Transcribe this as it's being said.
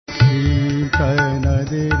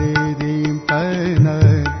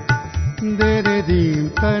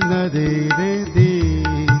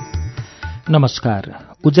नमस्कार।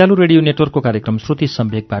 उज्यालो रेडियो नेटवर्कको कार्यक्रम श्रुति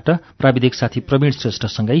सम्वेकबाट प्राविधिक साथी प्रवीण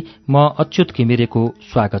श्रेष्ठसँगै म अच्युत घिमिरेको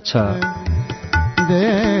स्वागत छ।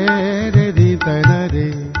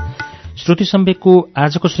 श्रुति सम्वेकको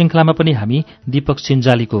आजको श्रृङ्खलामा पनि हामी दीपक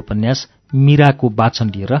सिन्जालीको उपन्यास मीराको वाचन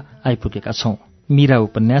लिएर आइपुगेका छौं। मीरा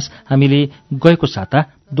उपन्यास हामीले गएको साता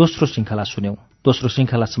दोस्रो श्रृङ्खला सुन्यौं। दोस्रो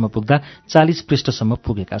श्रृङ्खलासम्म पुग्दा 40 पृष्ठसम्म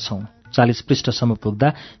पुगेका छौं। 40 पृष्ठसम्म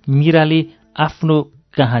पुग्दा मीराले आफ्नो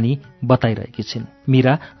कहानी बताइरहेकी छिन्।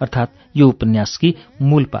 मीरा अर्थात् यो उपन्यासकी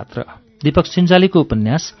मूल पात्र। दीपक सिन्जालीको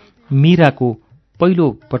उपन्यास मीराको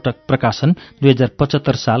पहिलो पटक प्रकाशन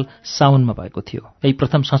 2075 साल साउनमा भएको थियो। यही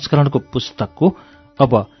प्रथम संस्करणको पुस्तकको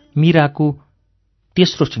अब मीराको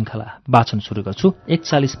तेस्रो श्रृङ्खला वाचन सुरु गर्छु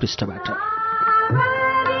 41 पृष्ठबाट।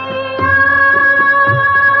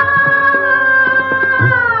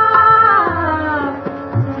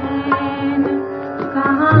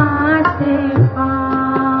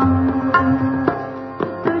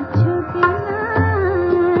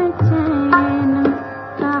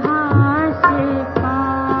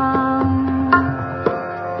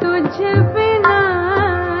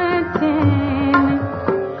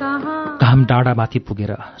 डाँडामाथि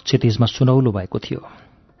पुगेर क्षितिजमा सुनौलो भएको थियो।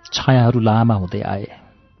 छायाहरू लामा हुँदै आए।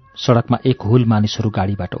 सडकमा एक हुल मानिसहरू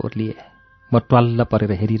गाडीबाट ओर्लिए। म ट्वाल्ल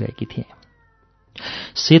परेर हेरिरहेकी थिएँ।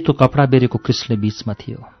 सेतो कपडा बेरेको कृष्ण बीचमा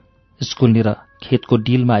थियो। स्कुल र खेतको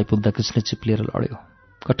डिलमा आइपुग्दा कृष्ण चिप्लिएर लड्यो।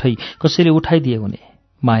 कठै कसैले उठाइदिए हुने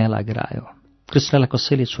माया लागेर आयो। कृष्णलाई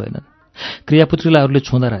कसैले छोएनन्। क्रियापुत्रीलाई अरूले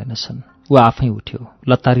छुँदा रहेनछन्। ऊ आफै उठ्यो,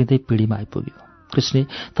 लतारिँदै पिँढीमा आइपुग्यो। कृष्ण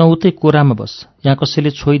त उतै कोरामा बस, यहाँ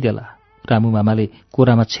कसैले छोइदेला। रामु मामाले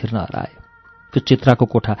कोरामा छिर्न हराए। त्यो चित्राको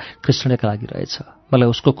कोठा कृष्णका लागि रहेछ। मलाई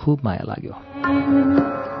उसको खुब माया लाग्यो।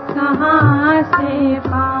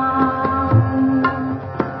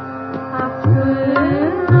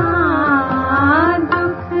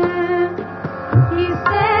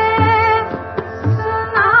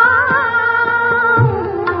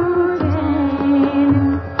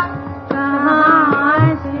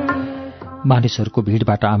 मानिसहरूको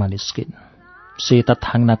भिडबाट आमा निस्किन्। सेता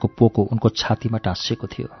थाङ्नाको पोको उनको छातीमा टाँसिएको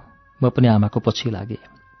थियो। म पनि आमाको पछि लागेँ।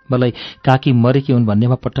 मलाई काकी मरेकी हुन्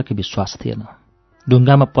भन्नेमा पटक्कै विश्वास थिएन।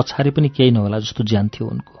 ढुङ्गामा पछारे पनि केही नहोला जस्तो ज्यान थियो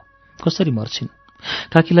उनको। कसरी मर्छिन्?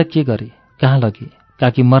 काकीलाई के गरे? कहाँ लगे?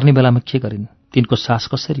 काकी मर्ने बेलामा के गरिन्? तिनको सास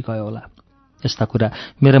कसरी गयो होला? यस्ता कुरा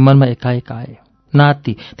मेरो मनमा एकाएक आए।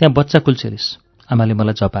 नाति, त्यहाँ बच्चा कुल्चेरिस्। आमाले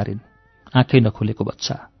मलाई जपारिन्। आँखै नखुलेको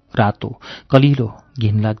बच्चा, रातो, कलिलो,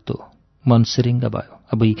 घिनलाग्दो। मन सिरिङ्ग भयो।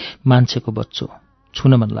 अब यी मान्छेको बच्चो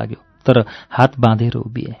छुन मन लाग्यो, तर हात बाँधेर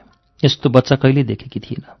उभिए। यस्तो बच्चा कहिले देखेकी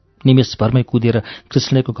थिइन। निमेषभरमै कुदेर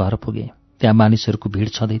कृष्णको घर पुगे। त्यहाँ मानिसहरूको भिड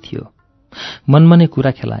छँदै थियो। मनमा नै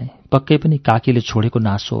कुरा खेलाएँ। पक्कै पनि काकीले छोडेको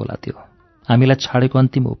नासो होला त्यो, हामीलाई छाडेको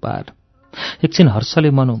अन्तिम उपहार। एकछिन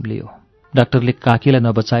हर्षले मन उम्लियो। डाक्टरले काकीलाई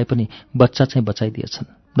नबचाए पनि बच्चा चाहिँ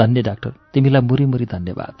बचाइदिएछन्। धन्य डाक्टर, तिमीलाई मुरी मुरी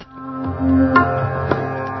धन्यवाद।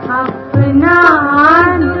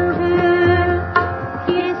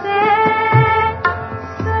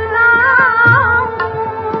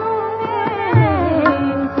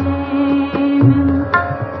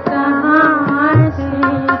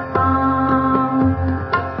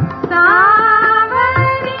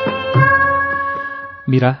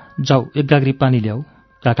 मीरा, जाऊ एक गाग्री पानी ल्याऊ।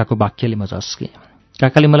 काकाको वाक्यले म झस्केँ।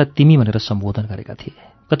 काकाले मलाई तिमी भनेर सम्बोधन गरेका थिए।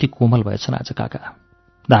 कति कोमल भएछन् आज काका।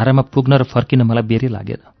 धारामा पुग्न र फर्किन मलाई बेरै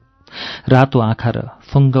लागेन। रातो आँखा र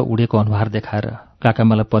फुङ्ग उडेको अनुहार देखाएर काका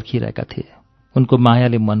मलाई पर्खिरहेका थिए। उनको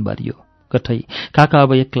मायाले मन भरियो। कठै काका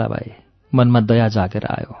अब एक्ला भए। मनमा दया जागेर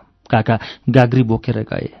आयो। काका गाग्री बोकेर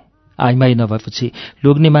गए। आइमाई नभएपछि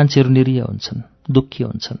लोग्ने मान्छेहरू निरीह हुन्छन्, दुःखी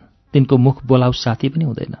हुन्छन्। तिनको मुख बोलाउ साथी पनि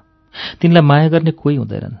हुँदैन। तिनलाई माया गर्ने कोही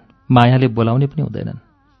हुँदैनन्। मायाले बोलाउने पनि हुँदैनन्।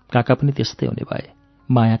 काका पनि त्यस्तै हुने भए,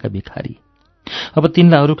 मायाका भिखारी। अब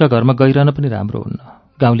तिनलाई अरूका घरमा गइरहन पनि राम्रो हुन्न।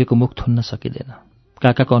 गाउँलेको मुख थुन्न सकिँदैन।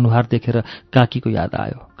 काकाको अनुहार देखेर काकीको याद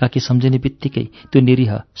आयो। काकी सम्झिने बित्तिकै त्यो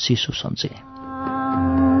निरीह शिशु सम्झे।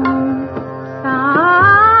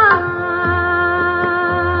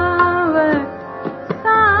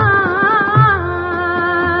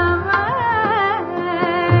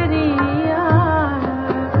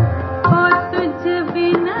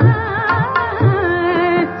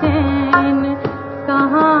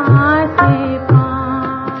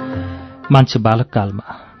 मान्छे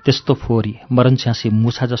बालककालमा त्यस्तो फोहोरी मरनछ्यासी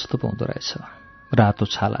मुछा जस्तो पो हुँदो रहेछ। रातो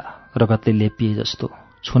छाला, रगतले लेपिए जस्तो,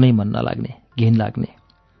 छुनै मन नलाग्ने, घिन लाग्ने।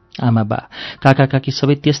 आमा बा काका काकी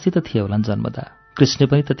सबै त्यस्तै त थिए होलान् जन्मदा। कृष्ण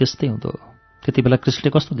पनि त त्यस्तै हुँदो। त्यति बेला कृष्ण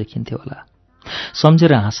कस्तो देखिन्थ्यो होला?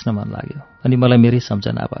 सम्झेर हाँस्न मन लाग्यो अनि मलाई मेरै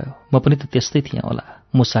सम्झना भयो। म पनि त त्यस्तै थिएँ होला,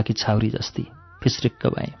 मुसाकी छाउरी जस्ती। फिस्रिक्क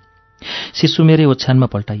भएँ। शिशु मेरै ओछ्यानमा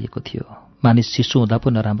पल्टाइएको थियो। मानिस शिशु हुँदा पो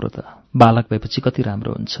नराम्रो त, बालक भएपछि कति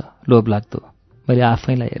राम्रो हुन्छ, लोभ लाग्दो। मैले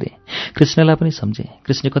आफैलाई हेरेँ, कृष्णलाई पनि सम्झेँ।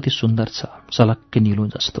 कृष्ण कति सुन्दर छ, सलक्कै निलो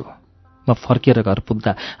जस्तो। म फर्किएर घर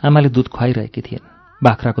पुग्दा आमाले दुध खुवाइरहेकी थिइन्।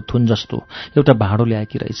 बाख्राको थुन जस्तो एउटा भाँडो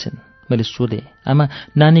ल्याएकी रहेछन्। मैले सोधेँ, आमा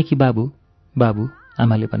नानी कि बाबु? बाबु,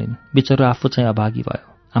 आमाले भनिन्। बिचरो आफू चाहिँ अभागी भयो,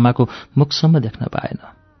 आमाको मुखसम्म देख्न पाएन।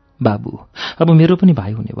 बाबु, अब मेरो पनि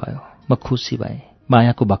भाइ हुने भयो। म खुसी भएँ।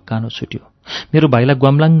 मायाको भक्कानो छुट्यो। मेरो भाइलाई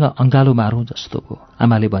ग्वाम्लाङ्ग अङ्गालो मारौँ जस्तो भयो।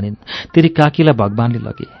 आमाले भनिन्, तेरी काकीलाई भगवानले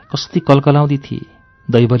लगे, कस्ती कलकलाउँदी थिए,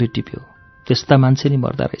 दैवले टिप्यो। त्यस्ता मान्छे नि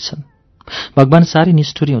मर्दा रहेछन्। भगवान साह्रै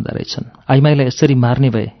निष्ठुरी हुँदो रहेछन्। आइमाईलाई यसरी मार्ने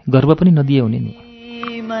भए गर्व पनि नदिए हुने नि।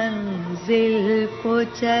 मंजिल को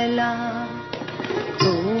चला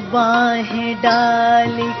तो बाहें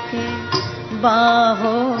डाल के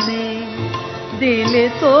बाहों में दिल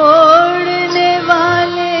तोड़ने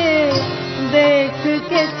वाले देख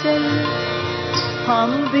के चल,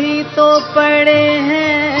 हम भी तो पड़े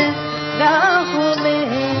हैं राहों में,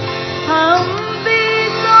 हम भी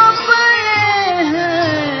तो पड़े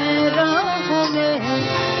हैं राहों में,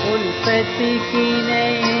 उल्फती की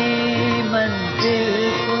नई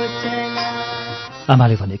मंजिल को चला।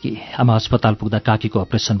 आमाले भने कि आमा अस्पताल पुग्दा काकीको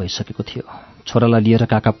अपरेसन भइसकेको थियो। छोरालाई लिएर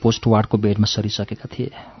काका पोस्ट वार्डको बेडमा सरिसकेका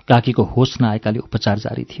थिए। काकीको होस नआएकाले उपचार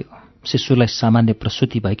जारी थियो। शिशुलाई सामान्य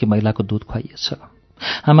प्रसुति भएकी महिलाको दूध खुवाइएछ।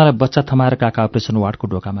 आमालाई बच्चा थमाएर काका अपरेसन वार्डको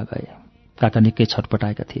ढोकामा गए। काका निकै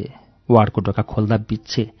छटपटाएका थिए। वार्डको ढोका खोल्दा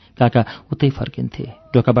बिच्छे काका उतै फर्किन्थे।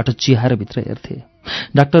 ढोकाबाट चिहाएर भित्र हेर्थे।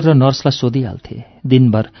 डाक्टर र नर्सलाई सोधिहाल्थे।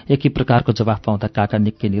 दिनभर एकै प्रकारको जवाफ पाउँदा काका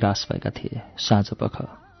निकै निराश भएका थिए। साँझपख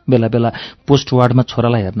बेला बेला पोस्ट वार्डमा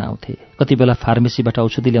छोरालाई हेर्न आउँथे। कति बेला फार्मेसीबाट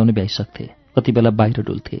औषधि ल्याउन भ्याइसक्थे, कति बेला बाहिर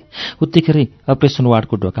डुल्थे। उत्तिखेरै अपरेसन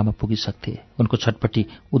वार्डको ढोकामा पुगिसक्थे। उनको छटपटी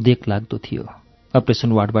उदेक लाग्दो थियो।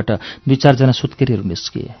 अपरेसन वार्डबाट 2-4 जना सुत्केरीहरू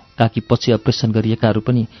निस्किए। काकी पछि अपरेसन गरिएकाहरू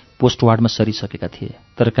पनि पोस्ट वार्डमा सरिसकेका थिए,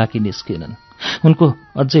 तर काकी निस्किएनन्। उनको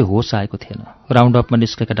अझै होस आएको थिएन। राउन्ड अपमा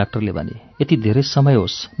निस्केका डाक्टरले भने, यति धेरै समय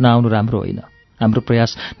होस् नआउनु राम्रो होइन, हाम्रो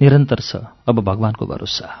प्रयास निरन्तर छ, अब भगवानको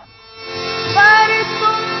भरोसा।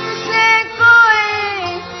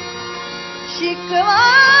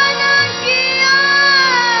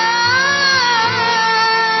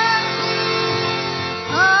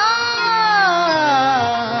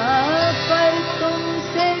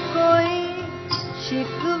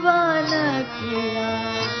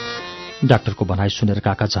 डाक्टरको भनाइ सुनेर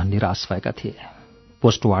काका झन् निराश भएका थिए।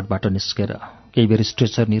 पोस्ट वार्डबाट निस्केर केही बेर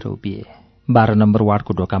स्ट्रेचर लिएर उभिए। 12 नम्बर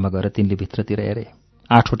वार्डको ढोकामा गएर तिनले भित्रतिर हेरे।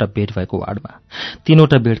 8वटा बेड भएको वार्डमा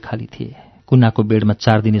 3वटा बेड खाली थिए। कुनाको बेडमा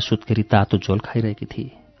 4 दिने सुत्केरी तातो झोल खाइरहेकी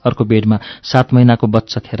थिए। अर्को बेडमा 7 महिनाको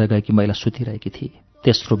बच्चा खेर गएकी महिला सुतिरहेकी थिए।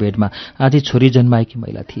 तेस्रो बेडमा आधी छोरी जन्माएकी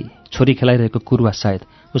महिला थिए। छोरी खेलाइरहेको कुरुवा सायद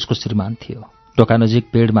उसको श्रीमान थियो। ढोका नजिक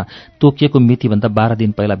बेडमा तोकिएको मितिभन्दा 12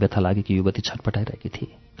 दिन पहिला व्यथा लागेकी युवती छटपटाइरहेकी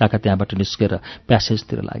थिए। काका त्यहाँबाट निस्केर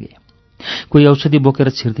प्यासेजतिर लागे। कोही औषधि बोकेर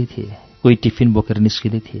छिर्दै थिए, कोही टिफिन बोकेर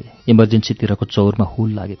निस्किँदै थिए। इमर्जेन्सीतिरको चौरमा हुल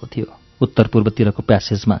लागेको थियो। उत्तर पूर्वतिरको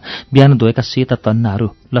प्यासेजमा बिहान धोएका सेता तन्नाहरू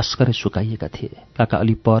लस्करै सुकाइएका थिए। काका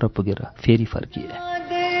अलि पर पुगेर फेरि फर्किए।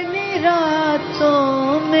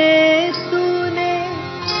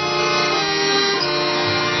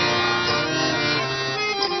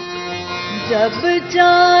 जब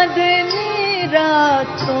चांदनी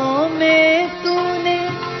रातों में तूने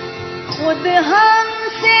खुद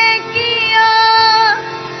हमसे किया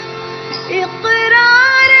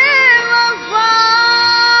इकरार वफा।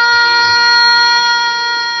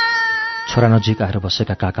 छोरा नजिक आएर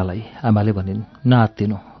बसेका काकालाई आमाले भनिन्,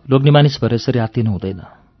 नआत्तिनु, लोग्ने मानिस भएर यसरी आत्तिनु हुँदैन।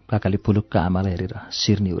 काकाले पुलुक्क आमालाई हेरेर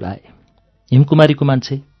शिर निहुराए। हिमकुमारीको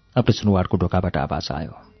मान्छे। अपरेसन वार्डको ढोकाबाट आवाज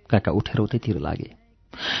आयो। काका उठेर उतैतिर लागे।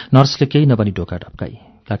 नर्सले केही नभनी ढोका ढप्काई।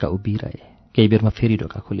 काका उभिरहे। केही बेरमा फेरि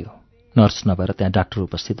ढोका खुल्यो। नर्स नभएर त्यहाँ डाक्टर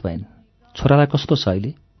उपस्थित भइन्। छोरालाई कस्तो छ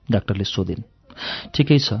अहिले? डाक्टरले सोधिन्।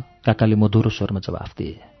 ठिकै छ, काकाले मधुरो स्वरमा जवाफ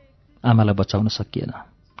दिए। आमालाई बचाउन सकिएन।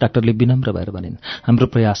 डाक्टरले विनम्र भएर भनिन्, हाम्रो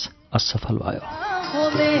प्रयास असफल भयो।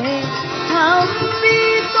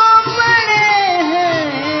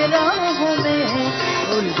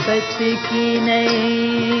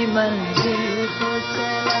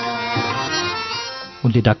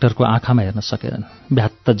 उनले डाक्टरको आँखामा हेर्न सकेनन्।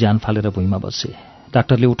 भ्यात्त ज्यान फालेर भुइँमा बसे।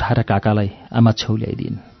 डाक्टरले उठाएर काकालाई आमा छेउ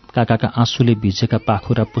ल्याइदिन्। काकाका आँसुले भिजेका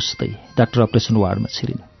पाखुरा पुस्दै डाक्टर अपरेसन वार्डमा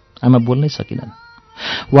छिरिन्। आमा बोल्नै सकिनन्।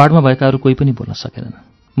 वार्डमा भएकाहरू कोही पनि बोल्न सकेनन्।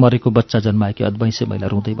 मरेको बच्चा जन्माएकी अद्वैंसे महिला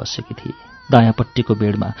रुँदै बसेकी थिए। दायाँपट्टिको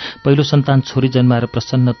बेडमा पहिलो सन्तान छोरी जन्माएर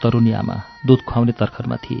प्रसन्न तरुणी आमा दूध खुवाउने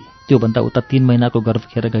तर्खरमा थिए। त्योभन्दा उता 3 महिनाको गर्भ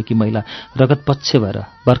खेर गएकी महिला रगतपक्ष भएर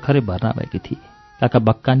भर्खरै भर्ना भएकी थिए। काका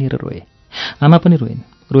बक्कानिएर रोए। आमा पनि रोइन्।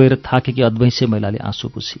 रोएर थाकेकी अद्वैंसे महिलाले आँसु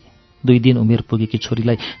पुछी। 2 दिन उमेर पुगेकी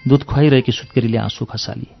छोरीलाई दूध खुवाइरहेकी सुत्केरीले आँसु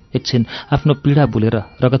खसाली। एकछिन आफ्नो पीडा बुलेर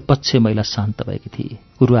रगतपक्ष महिला शान्त भएकी थिए।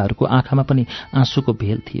 गुरुवाहरूको आँखामा पनि आँसुको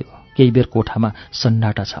भेल थियो। केही बेर कोठामा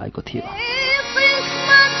सन्नाटा छाएको थियो।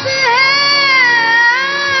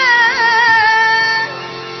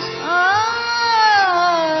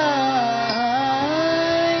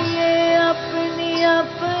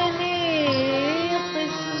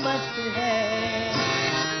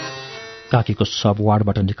 काकीको शव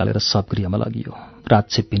वार्डबाट निकालेर शवगृहमा लगियो। रात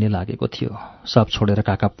छिप्पिने लागेको थियो। शव छोडेर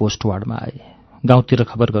काका पोस्ट वार्डमा आए। गाउँतिर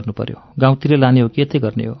खबर गर्नु पर्यो। गाउँतिर लाने हो कि यतै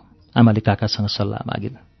गर्ने हो? आमाले काकासँग सल्लाह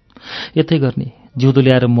मागिन्। यतै गर्ने। जिउँदो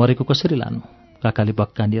ल्याएर मरेको कसरी लानु? काकाले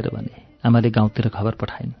बक्कानिएर भने। आमाले गाउँतिर खबर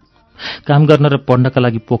पठाइन्। काम गर्न र पढ्नका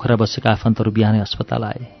लागि पोखरा बसेका आफन्तहरू बिहानै अस्पताल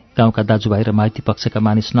आए। गाउँका दाजुभाइ र माइती पक्षका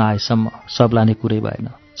मानिस नआएसम्म शव लाने कुरै भएन।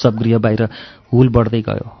 शवगृह बाहिर हुल बढ्दै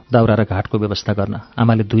गयो। दाउरा र घाटको व्यवस्था गर्न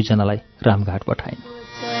आमाले 2 जनालाई रामघाट पठाइन्।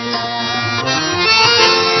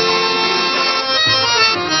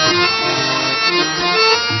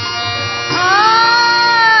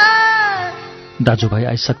 दाजुभाइ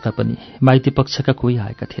आइसक्दा पनि माइती पक्षका कोही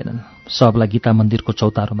आएका थिएनन्। शवलाई गीता मन्दिरको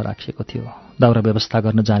चौतारोमा राखिएको थियो। दाउरा व्यवस्था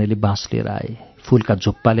गर्न जानेले बाँस लिएर आए। फूलका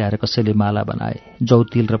झुप्पा ल्याएर कसैले माला बनाए। जौ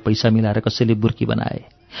तिल र पैसा मिलाएर कसैले बुर्की बनाए।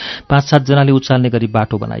 5-7 जनाले उचाल्ने गरी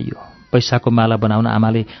बाटो बनाइयो। पैसाको माला बनाउन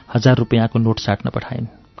आमाले 1000 रुपियाँको नोट साट्न पठाइन्।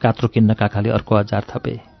 कात्रो किन्न काकाले अर्को 1000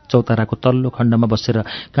 थपे। चौताराको तल्लो खण्डमा बसेर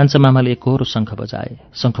कान्छा मामाले एकहोरो शङ्ख बजाए।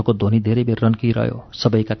 शङ्खको ध्वनि धेरै बेर रन्किरह्यो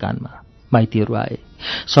सबैका कानमा। माइतीहरू आए।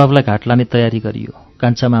 शवलाई घाट लाने तयारी गरियो।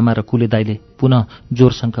 कान्छा मामा र कुले दाइले पुनः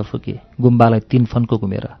जोर शङ्ख फुके। गुम्बालाई 3 फन्को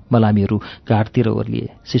घुमेर मलामीहरू घाटतिर ओर्लिए।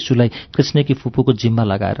 शिशुलाई कृष्णकी फुपूको जिम्मा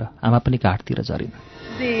लगाएर आमा पनि घाटतिर झरिन्।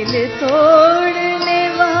 दिल तोड़ने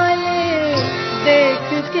वाले देख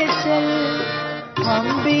के चल,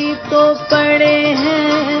 हम भी तो पड़े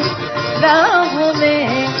हैं राहों में,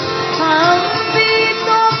 हम भी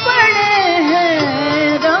तो पड़े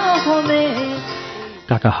हैं राहों में।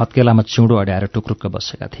 काका हत्केलामा चिउँडो अड्याएर टुक्रुक्क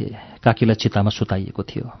बसेका थिए। काकीलाई चितामा सुताइएको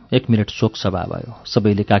थियो। 1 मिनट शोक सभा भयो।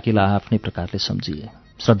 सबैले काकीलाई आफ्नै प्रकारले सम्झिए।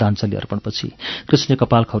 श्रद्धाञ्जली अर्पणपछि कृष्ण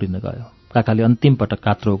कपाल खौरिन गयो। काकाले अन्तिम पटक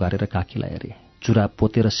कात्रो उगारेर काकीलाई हेरे। चुरा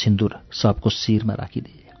पोतेर सिन्दुर सबको शिरमा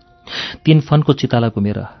राखिदिए। 3 फनको चिताला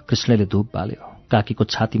घुमेर कृष्णले धूप बाल्यो। काकीको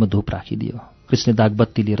छातीमा धूप राखिदियो। कृष्ण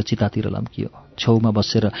दागबत्ती लिएर चितातिर लम्कियो। छेउमा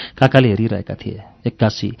बसेर काकाले हेरिरहेका थिए।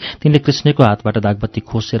 एक्कासी तिनले कृष्णको हातबाट दागबत्ती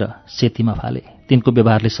खोसेर सेतीमा फाले। तिनको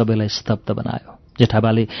व्यवहारले सबैलाई स्तब्ध बनायो।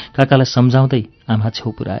 जेठाबाले काकालाई सम्झाउँदै आमा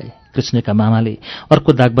छेउ पुर्याए। कृष्णका मामाले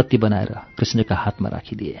अर्को दागबत्ती बनाएर कृष्णका हातमा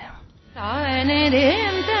राखिदिए।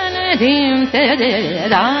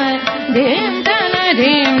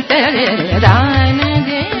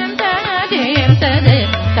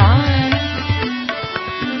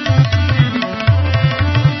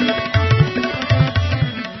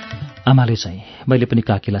 आमाले चाहिँ मैले पनि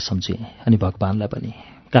काकीलाई सम्झेँ अनि भगवानलाई पनि।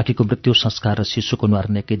 काकीको मृत्यु संस्कार र शिशुको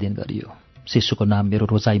न्वारण एकै दिन गरियो। शिशुको नाम मेरो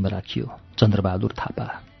रोजाइमा राखियो, चन्द्रबहादुर थापा।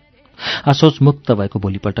 आशोच मुक्त भएको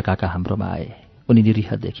भोलिपल्ट काका हाम्रोमा आए। उनी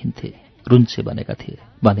निरीह देखिन्थे। रुन्छे बनेका थिए।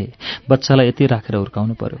 भने बच्चालाई यति राखेर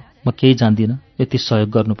हुर्काउनु पर्यो, म केही जान्दिनँ, यति सहयोग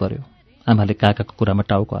गर्नु पर्यो। आमाले काकाको कुरामा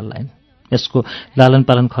टाउको हल्लाइन्। यसको लालन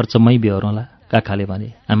पालन खर्च मै बेहोरौँला, काकाले भने।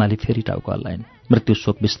 आमाले फेरि टाउको हल्लाइन्। मृत्यु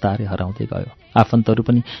शोक बिस्तारै हराउँदै गयो। आफन्तहरू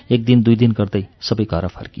पनि 1 दिन 2 दिन गर्दै सबै घर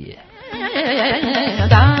फर्किए।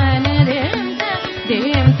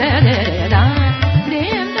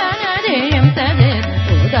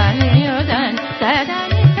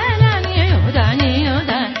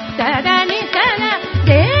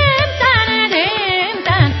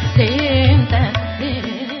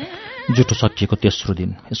 जुठो सकिएको तेस्रो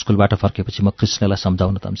दिन स्कुलबाट फर्केपछि म कृष्णलाई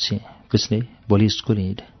सम्झाउन तम्सिएँ। कृष्ण, भोलि स्कुल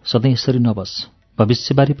हिँड, सधैँ यसरी नबस,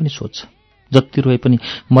 भविष्यबारे पनि सोच। जति रोए पनि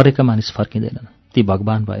मरेका मानिस फर्किँदैनन्, ती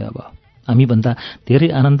भगवान भए अब हामीभन्दा धेरै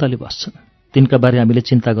आनन्दले बस्छन्। तिनका बारे हामीले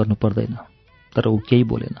चिन्ता गर्नु पर्दैन। तर ऊ केही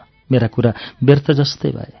बोलेन। मेरा कुरा व्यर्थ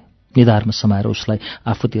जस्तै भए। निधारमा समाएर उसलाई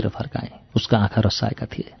आफूतिर फर्काएँ। उसका आँखा रसाएका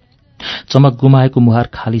थिए। चमक गुमाएको मुहार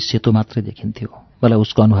खाली सेतो मात्रै देखिन्थ्यो। मलाई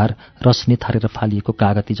उसको अनुहार रस निथारेर फालिएको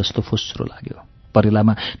कागती जस्तो फुस्रो लाग्यो।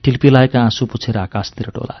 परेलामा टिल्पिलाएका आँसु पुछेर आकाशतिर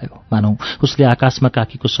डोलायो। मानौ उसले आकाशमा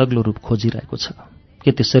काकीको सग्लो रूप खोजिरहेको छ।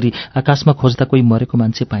 के त्यसरी आकाशमा खोज्दा कोही मरेको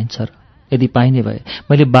मान्छे पाइन्छ र? यदि पाइने भए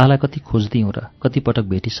मैले बाला कति खोज्दिउँ र कति पटक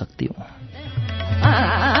भेटिसक्दिउँ।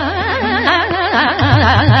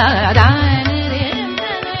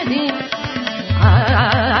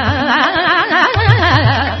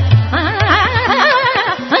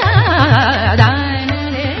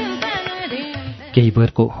 केही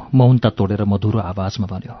क्षणभरको मौनता तोडेर मधुरो आवाजमा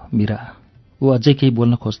भन्यो, मीरा। ऊ अझै केही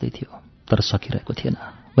बोल्न खोज्दै थियो, तर सकिरहेको थिएन।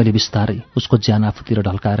 मैले बिस्तारै उसको ज्यान आफूतिर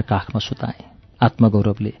ढल्काएर काखमा सुताएँ।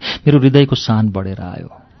 आत्मगौरवले मेरो हृदयको सान बढेर आयो।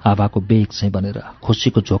 हावाको बेग चाहिँ बनेर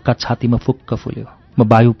खुसीको झोक्का छातीमा फुक्क फुल्यो। म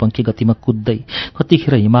वायुपङ्खी गतिमा कुद्दै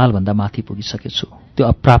कतिखेर हिमालभन्दा माथि पुगिसकेछु। त्यो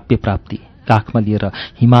अप्राप्य प्राप्ति काखमा लिएर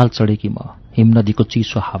हिमाल चढेकी म हिमनदीको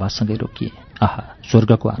चिसो हावासँगै रोकिएँ। आहा,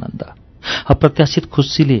 स्वर्गको आनन्द! अप्रत्याशित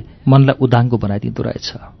खुसीले मनलाई उदाङ्गो बनाइदिँदो रहेछ।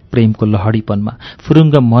 प्रेमको लहडीपनमा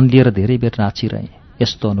फुरुङ्ग मन लिएर धेरै बेर नाचिरहेँ।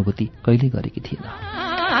 यस्तो अनुभूति कहिल्यै गरेकी थिइनँ।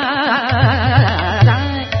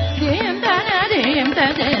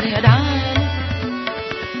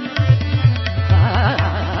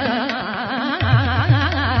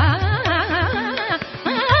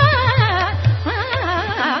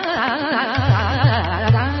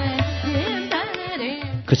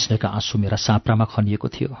 कृष्णका आँसु मेरा साँप्रामा खनिएको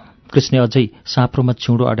थियो। कृष्ण अझै साँप्रोमा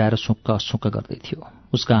चिउँडो अडाएर सुक्क गर्दै थियो।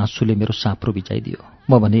 उसका आँसुले मेरो साँप्रो भिजाइदियो।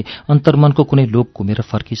 म भने अन्तर्मनको कुनै लोभ घुमेर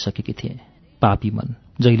फर्किसकेकी थिएँ। पापी मन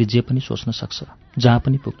जहिले जे पनि सोच्न सक्छ, जहाँ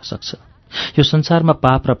पनि पुग्न सक्छ। यो संसारमा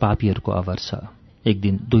पाप र पापीहरूको अभर छ। एक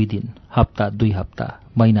दिन, 2 दिन, हप्ता, 2 हप्ता,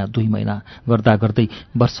 महिना, 2 महिना गर्दा गर्दै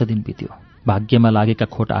वर्ष दिन बित्यो। भाग्यमा लागेका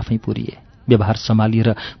खोट आफै पुरिए। व्यवहार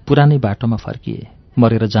सम्हालिएर पुरानै बाटोमा फर्किए।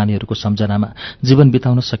 मरेर जानेहरूको सम्झनामा जीवन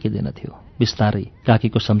बिताउन सकिँदैन थियो। बिस्तारै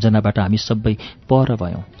काकीको सम्झनाबाट हामी सबै पर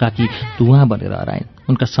भयौँ। काकी धुवाँ बनेर हराइन्।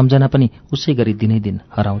 उनका सम्झना पनि उसै गरी दिनै दिन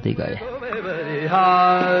हराउँदै गए।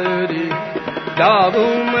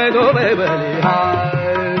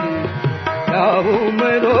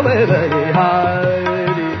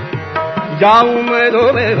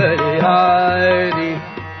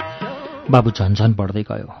 बाबु झन्झन बढ्दै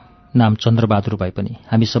गयो। नाम चन्द्रबहादुर भए पनि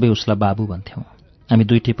हामी सबै उसलाई बाबु भन्थ्यौँ। हामी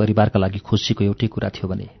दुईटै परिवारका लागि खुसीको एउटै कुरा थियो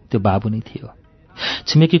भने त्यो बाबु नै थियो।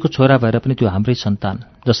 छिमेकीको छोरा भएर पनि त्यो हाम्रै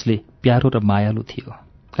सन्तान, जसले प्यारो र मायालु थियो।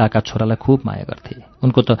 काका छोरालाई खुब माया गर्थे।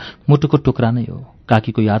 उनको त मुटुको टुक्रा नै हो।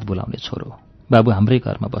 काकीको याद बोलाउने छोरो। बाबु हाम्रै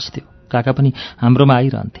घरमा बस्थ्यो। काका पनि हाम्रोमा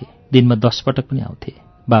आइरहन्थे। दिनमा 10 पटक पनि आउँथे।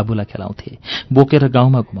 बाबुलाई खेलाउँथे, बोकेर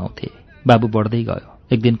गाउँमा घुमाउँथे। बाबु बढ्दै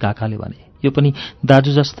गयो। एक दिन काकाले भने, यो पनि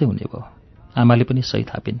दाजु जस्तै हुने भयो। आमाले पनि सही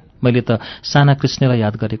थापिन्। मैले त साना कृष्णलाई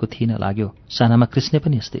याद गरेको थिइनँ, लाग्यो सानामा कृष्ण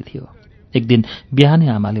पनि यस्तै थियो। एक दिन बिहानै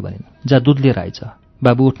आमाले भनिन्, जा दुध लिएर आइज।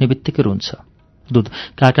 बाबु उठ्ने बित्तिकै रुन्छ। दुध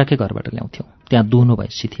काकाकै घरबाट ल्याउँथ्यौँ। त्यहाँ दुहुनो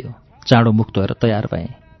भैँसी थियो। चाँडो मुख धोएर तयार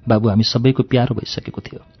भएँ। बाबु हामी सबैको प्यारो भइसकेको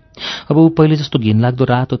थियो। अब ऊ पहिले जस्तो घिनलाग्दो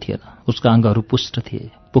रातो थिएन। उसका अङ्गहरू पुष्ट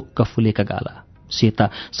थिए, पुक्क फुलेका गाला, सेता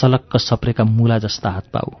सलक्क सप्रेका मुला जस्ता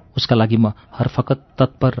हातपाउ। उसका लागि म हरफकत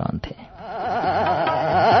तत्पर रहन्थेँ।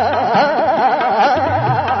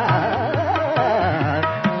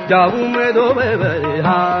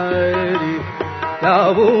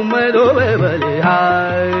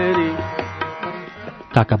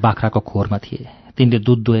 काका बाख्राको खोरमा थिए। तिनले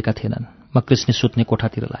दुध दुहेका थिएनन्। म कृष्ण सुत्ने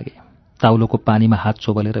कोठातिर लागे। ताउलोको पानीमा हात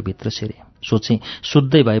चोबलेर भित्र सेरे। सोचे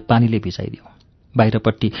शुद्धै भए पानीले भिजाइदियो।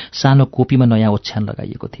 बाहिरपट्टि सानो कोपीमा नयाँ ओछ्यान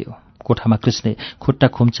लगाइएको थियो। कोठामा कृष्ण खुट्टा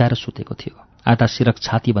खुम्चाएर सुतेको थियो। आधा सिरक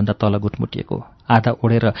छातीभन्दा तल गुटमुटिएको, आधा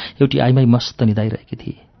ओढेर एउटी आइमाई मस्त निदाइरहेकी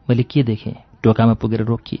थिए। मैले के देखेँ? ढोकामा पुगेर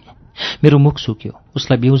रोकिए। मेरो मुख सुक्यो।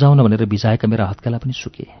 उसलाई बिउजाउन भनेर भिजाएका मेरा हत्केला पनि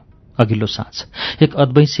सुके। अघिल्लो साँझ एक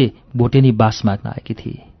अद्वैंसे बोटेनी बास माग्न आएकी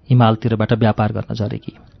थिए। हिमालतिरबाट व्यापार गर्न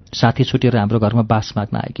झरेकी। साथी छुटेर हाम्रो घरमा बास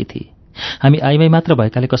माग्न आएकी थिए। हामी आइमाई मात्र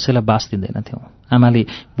भएकाले कसैलाई बास दिँदैनथ्यौँ। आमाले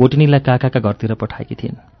बोटेनीलाई काकाका घरतिर पठाएकी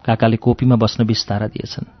थिइन्। काकाले कोपीमा बस्न बिस्तारा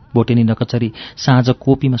दिएछन्। बोटेनी नकचरी साँझ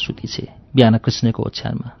कोपीमा सुतिछे, बिहान कृष्णको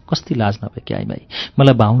ओछ्यानमा। कस्ती लाज नभएकी आइमाई।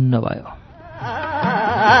 मलाई बाहुन्न भयो।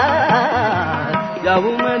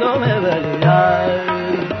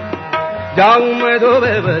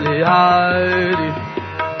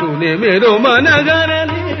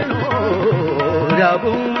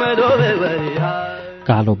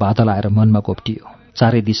 कालो बादल आएर मनमा घोप्टियो।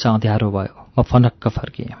 चारै दिशा अँध्यारो भयो। म फनक्क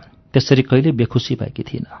फर्किएँ। त्यसरी कहिले बेखुसी भएकी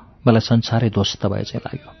थिइनँ। मलाई संसारै ध्वस्त भए चाहिँ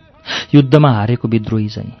लाग्यो। युद्धमा हारेको विद्रोही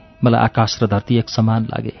चाहिँ। मलाई आकाश र धरती एक समान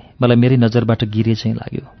लागे। मलाई मेरी नजरबाट गिरे चाहिँ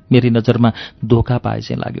लाग्यो। मेरी नजरमा धोका पाए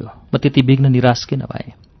चाहिँ लाग्यो। म त्यति बिघ्न निराश किन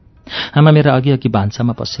भएँ? आमा मेरा अघि अघि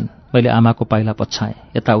भान्सामा पसिन्। मैले आमाको पाइला पछ्याएँ।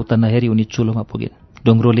 यताउता नहेरी उनी चुलोमा पुगिन्।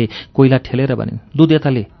 ढुङ्ग्रोले कोइला ठेलेर भनिन्, दुध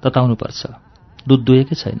यताले तताउनुपर्छ। दुध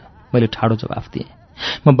दुहेकै छैन। मैले ठाडो जवाफ दिएँ।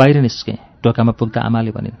 म बाहिर निस्केँ। ढोकामा पुग्दा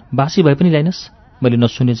आमाले भनिन्, बासी भए पनि ल्याइनस्? मैले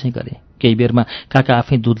नसुने चाहिँ गरेँ। केही बेरमा काका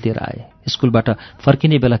आफै दुध लिएर आए। स्कुलबाट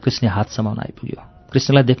फर्किने बेला कृष्ण हात समाउन आइपुग्यो।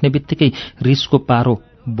 कृष्णलाई देख्ने बित्तिकै रिसको पारो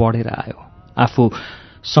बढेर आयो। आफू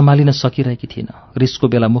सम्हालिन सकिरहेकी थिइनँ। रिसको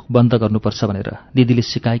बेला मुख बन्द गर्नुपर्छ भनेर दिदीले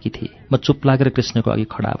सिकाएकी थिए। म चुप लागेर कृष्णको अघि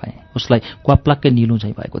खडा भएँ। उसलाई क्वाप्लाक्कै निलु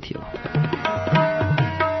झैँ भएको थियो।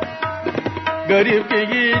 गरीब की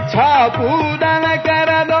इच्छा पूरा न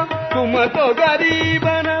करा दो तुम तो गरीब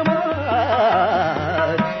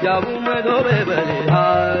जाऊं मैं धोबे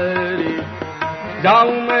बलिहारी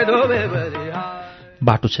जाऊं मैं धोबे बलिहारी।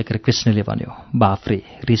 बाटो छेकेर कृष्णले भन्यो, बाफ्रे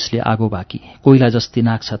रिसले आगो बाकी कोइला जस्ती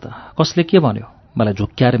नाक छ त। कसले के भन्यो? मलाई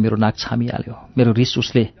झुक्क्याएर मेरो नाक छामिहाल्यो। मेरो रिस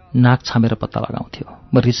उसले नाक छामेर पत्ता लगाउँथ्यो।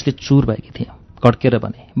 म रिसले चुर भएकी थिएँ। कड्केर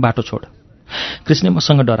भने, बाटो छोड। कृष्णले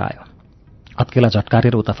मसँग डरायो। हत्केला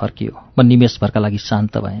झट्कारेर उता फर्कियो। म निमेषभरका लागि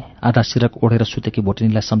शान्त भएँ। आधा सिरक ओढेर सुतेकी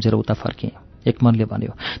भोटेनीलाई सम्झेर उता फर्केँ। एक मनले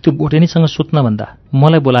भन्यो, त्यो भोटेनीसँग सुत्नभन्दा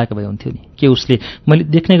मलाई बोलाएको भए हुन्थ्यो नि। के उसले मैले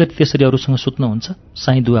देख्ने गरी त्यसरी अरूसँग सुत्न हुन्छ?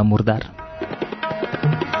 साई दुवा मुर्दार।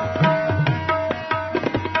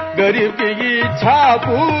 गरीब की इच्छा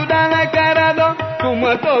पूरा न करा दो तुम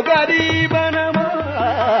तो गरीब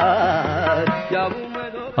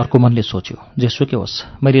अर्को मनले सोच्यो, जेसुकै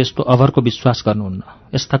होस् मैले यस्तो अभरको विश्वास गर्नुहुन्न,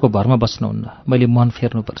 यस्ताको भरमा बस्नुहुन्न। मैले मन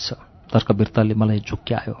फेर्नुपर्छ। तर्कबिर्तलले मलाई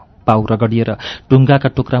झुक्क्यायो। पाउ रगडिएर ढुङ्गाका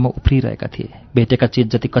टुक्रामा उफ्रिरहेका थिए। भेटेका चिज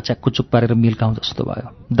जति कच्याक कुचुक पारेर मिल्काउँ जस्तो भयो।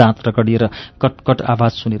 दाँत रगडिएर कटकट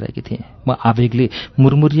आवाज सुनिरहेकी थिएँ। म आवेगले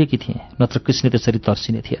मुरमुरिएकी थिएँ, नत्र कृष्ण त्यसरी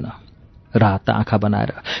तर्सिने थिएन। रात आँखा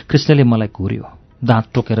बनाएर कृष्णले मलाई घुर्यो। दाँत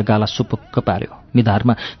टोकेर गाला सुपुक्क पार्यो।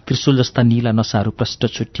 निधारमा त्रिशूल जस्ता नीला नसाहरू प्रष्ट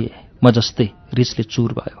छुट्टिए। म जस्तै रिसले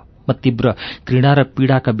चुर भयो। म तीव्र घृणा र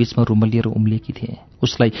पीडाका बीचमा रुमलिएर उम्लिएकी थिएँ।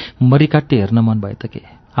 उसलाई मरिकाट्टे हेर्न मन भए त के।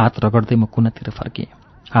 हात रगड्दै म कुनातिर फर्केँ।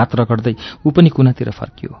 हात रगड्दै ऊ पनि कुनातिर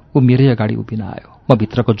फर्कियो। ऊ मेरै अगाडि उभिन आयो। म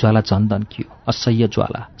भित्रको ज्वाला झन दन्कियो। असह्य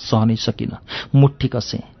ज्वाला सहनै सकिन। मुट्ठी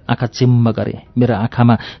कसेँ, आँखा चिम्म गरेँ। मेरा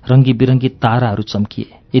आँखामा रङ्गी बिरङ्गी ताराहरू चम्किए।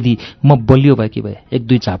 यदि म बलियो भएकी भए एक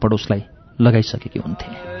दुई झापड उसलाई लगाइसकेकी हुन्थे।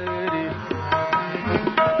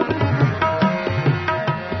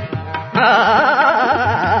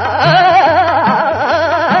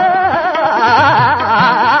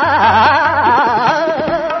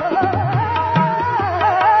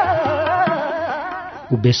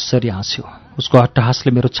 ऊ बेसरी हाँस्यो। उसको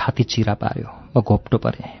अट्टहासले मेरो छाती चिरा पार्यो। म घोप्टो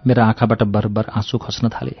परेँ। मेरा आँखाबाट बरबर आँसु खस्न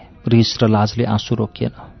थाले। रिस र लाजले आँसु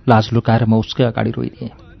रोकिएन। लाज लुकाएर म उसकै अगाडि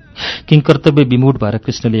रोइदिएँ। किंकर्तव्य विमूढ भएर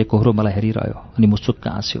कृष्णले एकहोरो मलाई हेरिरह्यो अनि मुसुक्क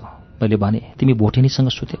हाँस्यो। मैले भने, तिमी भोटेनीसँग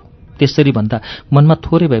सुत्यौ। त्यसरी भन्दा मनमा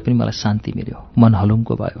थोरै भए पनि मलाई शान्ति मिल्यो। मन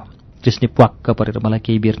हलुङ्गो भयो। कृष्णले प्वाक्क परेर मलाई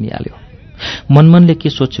केही बेर निहाल्यो। मनमनले के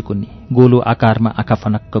सोच्यो कुन्नी, गोलो आकारमा आँखा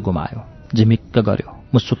फनक्क घुमायो। झिमिक्क गर्यो।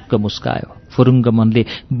 मुसुक्क मुस्कायो। फुरुङ्ग मनले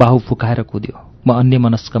बाहु फुकाएर कुद्यो। म अन्य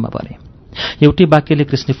मनस्कमा भने। एउटै वाक्यले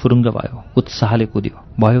कृष्ण फुरुङ्ग भयो। उत्साहले कुद्यो।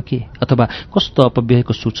 भयो के, अथवा कस्तो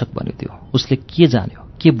अपव्ययको सूचक बन्यो त्यो। उसले के जान्यो,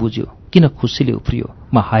 के बुझ्यो, किन खुसीले उफ्रियो?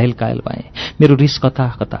 म हायल कायल भएँ। मेरो रिस कता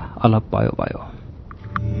कता अलप भयो भयो।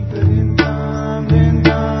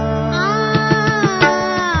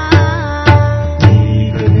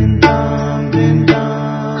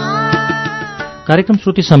 कार्यक्रम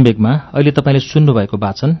श्रुति सम्वेकमा अहिले तपाईले सुन्नुभएको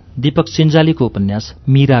वाचन दीपक सिन्जालीको उपन्यास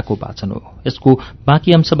मीराको वाचन हो। यसको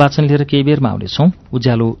बाँकी अंश वाचन लिएर केही बेरमा आउनेछौं।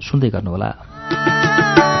 उज्यालो सुन्दै गर्नुहोला।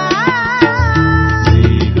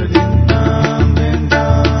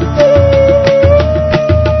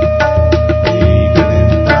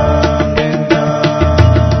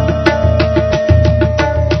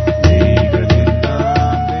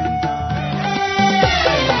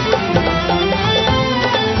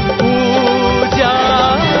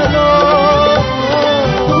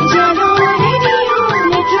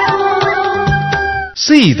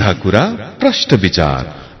 सीधा कुरा प्रश्न विचार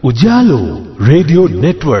उज्यालो रेडियो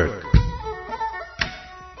नेटवर्क।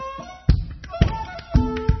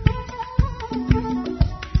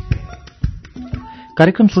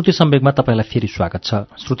 कार्यक्रम श्रुति सम्वेकमा तपाईलाई फेरि स्वागत छ।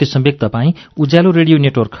 श्रुति सम्वेक तपाईँ उज्यालो रेडियो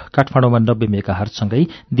नेटवर्क काठमाडौँमा 90 मेगाहर्जसँगै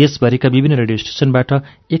देशभरिका विभिन्न रेडियो स्टेशनबाट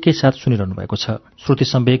एकैसाथ सुनिरहनु भएको छ। श्रुति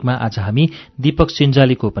सम्वेकमा आज हामी दीपक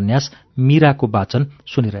सिन्जालीको उपन्यास मीराको वाचन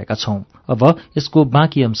सुनिरहेका छौं। अब यसको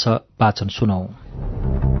बाँकी अंश वाचन सुनौं।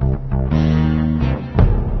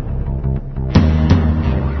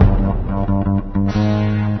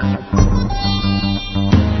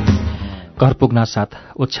 घर पुग्न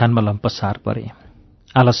साथ ओछ्यानमा लम्पसार परे।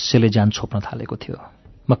 आलस्यले ज्यान छोप्न थालेको थियो।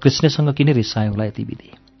 म कृष्णसँग किन रिसाएँ होला यति विधि।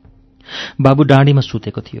 बाबु डाँडीमा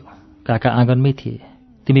सुतेको थियो। काका आँगनमै थिए।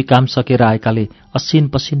 तिमी काम सकेर आएकाले असिन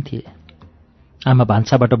पसिन थिए। आमा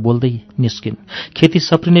भान्साबाट बोल्दै निस्किन्। खेती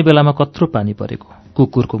सप्रिने बेलामा कत्रो पानी परेको।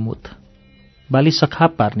 कुकुरको मुत बाली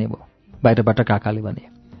सखाप पार्ने भयो। बाहिरबाट काकाले भने,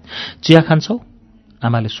 चिया खान्छौ?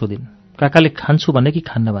 आमाले सोधिन्। काकाले खान्छु भने कि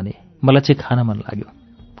खान्न भने। मलाई चाहिँ खान मन लाग्यो।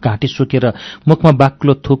 घाँटी सुकेर मुखमा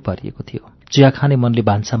बाक्लो थुक भरिएको थियो। चिया खाने मनले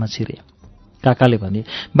भान्सामा छिरे। काकाले भने,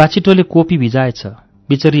 बाछिटोले कोपी भिजाएछ।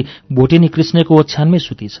 बिचरी भोटेनी कृष्णको ओछ्यानमै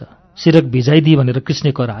सुती छ। सिरक भिजाइदिए भनेर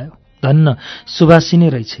कृष्ण करायो। धन्न सुभाषिनी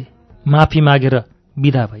रहेछ। माफी मागेर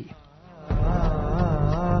बिदा भई।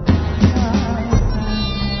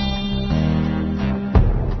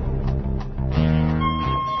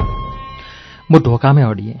 म ढोकामै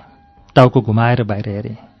अडिएँ। टाउको घुमाएर बाहिर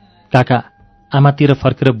हेरेँ। काका आमातिर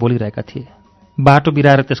फर्केर बोलिरहेका थिए। बाटो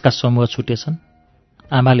बिराएर त्यसका समूह छुटेछन्।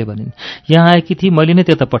 आमाले भनिन्, यहाँ आएकी थिए, मैले नै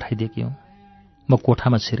त्यता पठाइदिएकी हुँ। म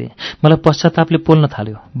कोठामा छिरेँ। मलाई पश्चातापले पोल्न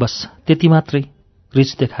थाल्यो। बस त्यति मात्रै।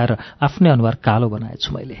 रिस देखाएर आफ्नै अनुहार कालो बनाएछु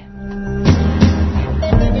मैले।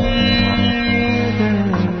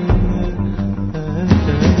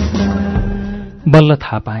 बल्ल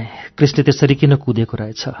थाहा पाएँ कृष्ण त्यसरी किन कुदेको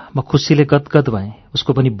रहेछ। म खुसीले गदगद भएँ।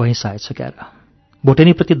 उसको पनि भैँस आएछ क्यार।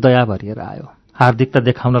 भोटेनीप्रति दया भरिएर आयो। हार्दिकता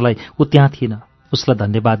देखाउनलाई ऊ त्यहाँ थिएन। उसलाई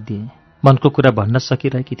धन्यवाद दिएँ। मनको कुरा भन्न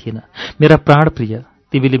सकिरहेकी थिएन। मेरा प्राण प्रिय,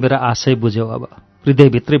 तिमीले मेरा आशय बुझ्यौ। अब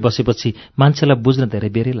हृदयभित्रै बसेपछि मान्छेलाई बुझ्न धेरै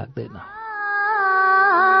बेरै लाग्दैन।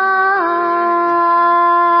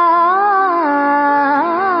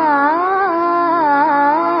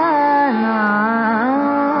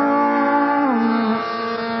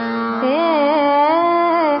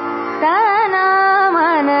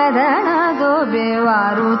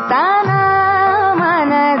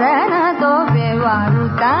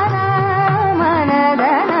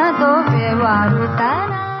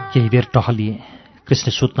 केही बेर टहलिए।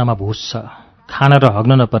 कृष्ण सुत्नमा भुस छ। खाना र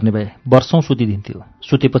हग्न नपर्ने भए वर्षौं सुतिदिन्थ्यो।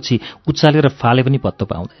 सुतेपछि उचालेर फाले पनि पत्तो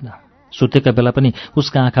पाउँदैन। सुतेका बेला पनि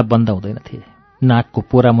उसका आँखा बन्द हुँदैनथे। नाकको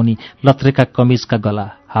पोरामुनि लत्रेका कमिजका गला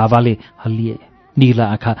हावाले हल्लिए। नीला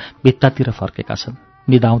आँखा भित्तातिर फर्केका छन्।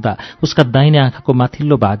 निदाउँदा उसका दाहिने आँखाको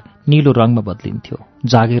माथिल्लो भाग नीलो रङमा बदलिन्थ्यो।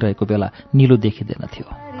 जागिरहेको बेला नीलो देखिँदैनथ्यो।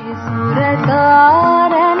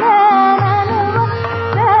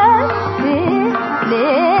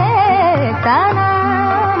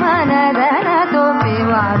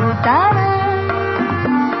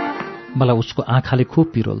 मलाई उसको आँखाले खुब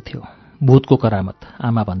पिरोल्थ्यो। भूतको करामत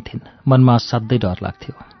आमा भन्थिन्। मनमा असाध्यै डर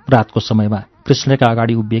लाग्थ्यो। रातको समयमा कृष्णका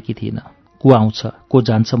अगाडि उभिएकी थिएन। को आउँछ को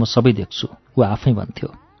जान्छ म सबै देख्छु, ऊ आफै भन्थ्यो।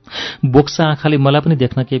 बोक्सा आँखाले मलाई पनि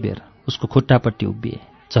देख्न के बेर उसको खुट्टापट्टि उभिए।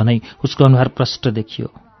 झनै उसको अनुहार प्रष्ट देखियो।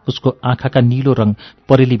 उसको आँखाका नीलो रङ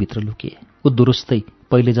परेलीभित्र लुके। ऊ दुरुस्तै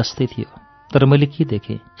पहिले जस्तै थियो। तर मैले के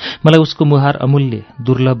देखेँ? मलाई उसको मुहार अमूल्य,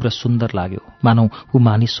 दुर्लभ र सुन्दर लाग्यो। मानौ ऊ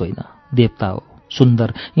मानिस होइन, देवता हो।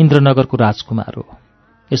 सुन्दर इन्द्रनगरको राजकुमार हो।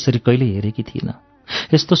 यसरी कहिले हेरेकी थिएन।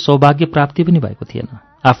 यस्तो सौभाग्य प्राप्ति पनि भएको थिएन।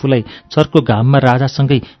 आफूलाई चर्को घाममा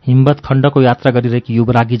राजासँगै हिम्मत खण्डको यात्रा गरिरहेकी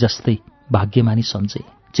युवरागी जस्तै भाग्यमानी सम्झे।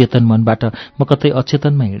 चेतन मनबाट म कतै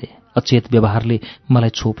अचेतनमा हिँडेँ। अचेत व्यवहारले मलाई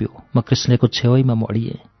छोप्यो। म कृष्णको छेउैमा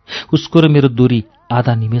मडिएँ। उसको र मेरो दूरी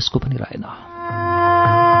आधा निमेषको पनि रहेन।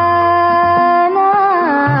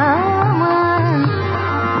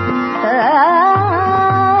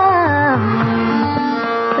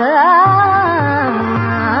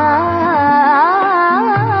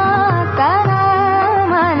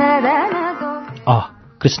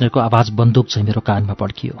 कृष्णको आवाज बन्दुक चाहिँ मेरो कानमा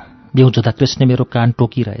पड्कियो। बेउजुदा कृष्ण मेरो कान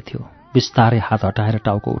टोकिरहेथ्यो। बिस्तारै हात हटाएर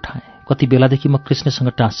टाउको उठाएँ। कति बेलादेखि म कृष्णसँग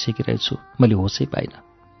टाँसिएकी रहेछु, मैले होसै पाइनँ।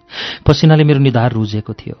 पसिनाले मेरो निधार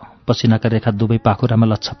रुझेको थियो। पसिनाका रेखा दुवै पाखुरामा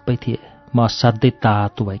लछप्पै थिए। म असाध्यै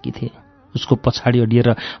तातो भएकी थिएँ। उसको पछाडि अडिएर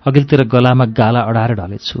अघिल्तिर गलामा गाला अडाएर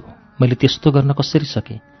ढलेछु। मैले त्यस्तो गर्न कसरी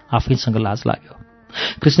सकेँ? आफैसँग लाज लाग्यो।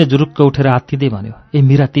 कृष्ण जुरुक्क उठेर आत्तिँदै भन्यो, ए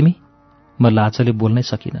मीरा तिमी? म लाजले बोल्नै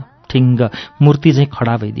सकिनँ। ठिङ्ग मूर्ति झैँ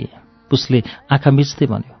खडा भइदिए। उसले आँखा मिच्दै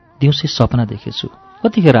भन्यो, दिउँसै सपना देखेछु।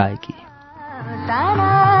 कतिखेर आए कि?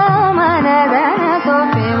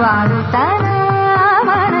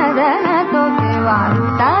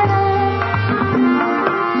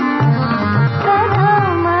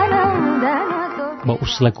 म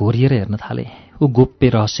उसलाई घोरिएर हेर्न थालेँ। ऊ गोप्य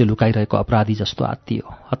रहस्य लुकाइरहेको अपराधी जस्तो आत्तियो।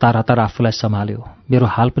 हतार हतार आफूलाई सम्हाल्यो। मेरो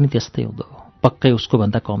हाल पनि त्यस्तै हुँदो। पक्कै उसको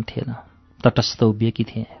भन्दा कम थिएन। तटस्थ उभिएकी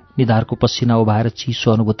थिएँ। निधारको पसिना उभाएर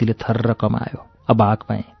चिसो अनुभूतिले थर्र कमायो। अबाक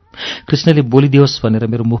भएँ। कृष्णले बोलिदियोस् भनेर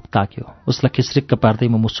मेरो मुख ताक्यो। उसलाई खिस्रिक्क पार्दै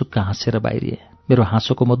म मुसुक्क हाँसेर बाहिरिएँ। मेरो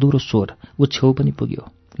हाँसोको मधुरो स्वर ऊ छेउ पनि पुग्यो।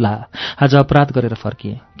 ला, आज अपराध गरेर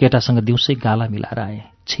फर्किएँ। केटासँग दिउँसै गाला मिलाएर आएँ।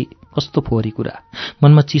 छी, कस्तो फोहोरी कुरा।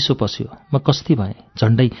 मनमा चिसो पस्यो। म कस्ती भएँ,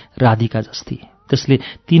 झण्डै राधिका जस्ती। त्यसले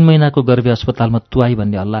 3 महिनाको गर्भे अस्पतालमा तुवाई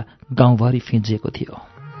भन्ने हल्ला गाउँभरि फिँजिएको थियो।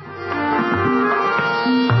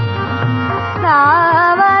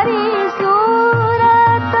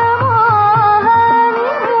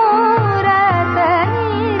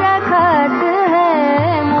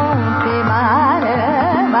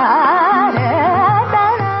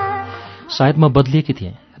 सायद म बदलिएकी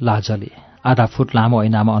थिएँ। लाजले 1/2 फुट लामो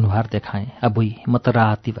ऐनामा अनुहार देखाएँ। अबुई, म त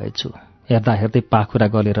राती भएछु। हेर्दा हेर्दै पाखुरा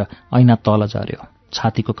गलेर ऐना तल झर्यो।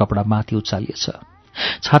 छातीको कपडा माथि उचालिएछ।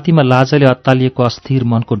 छातीमा लाजले अत्तालिएको अस्थिर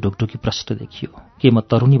मनको ढुकढुकी प्रश्न देखियो, के म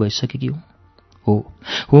तरुणी भइसकेकी हुँ?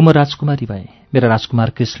 हो म राजकुमारी भएँ। मेरा राजकुमार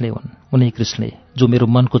कृष्णले हुन्, उनै कृष्णले जो मेरो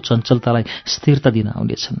मनको चञ्चलतालाई स्थिरता दिन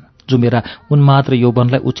आउनेछन्, जो मेरा उन्माद र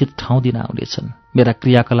यौवनलाई उचित ठाउँ दिन आउनेछन्। मेरा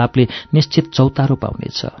क्रियाकलापले निश्चित चौतारो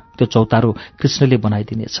पाउनेछ, त्यो चौतारो कृष्णले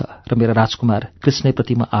बनाइदिनेछ र मेरा राजकुमार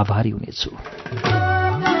कृष्णप्रति म आभारी हुनेछु।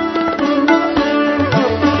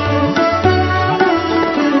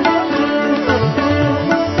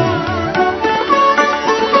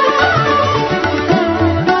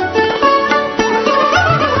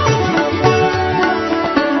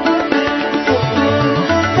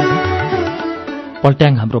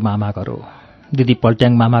 पल्ट्याङ हाम्रो मामा घर हो। दिदी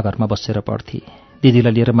पल्ट्याङ मामा घरमा बसेर पढ्थे।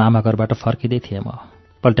 दिदीलाई लिएर मामा घरबाट फर्किँदै थिएँ म।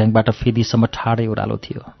 पल्ट्याङबाट फेदीसम्म ठाडै ओह्रालो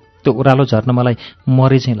थियो। त्यो ओह्रालो झर्न मलाई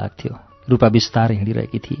मरे चाहिँ लाग्थ्यो। रूपा बिस्तारै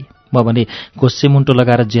हिँडिरहेकी थिए, म भने घोस्से मुन्टो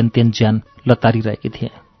लगाएर जेनतेन ज्यान लतारिरहेकी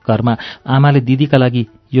थिएँ। घरमा आमाले दिदीका लागि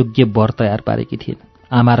योग्य वर तयार पारेकी थिइन्।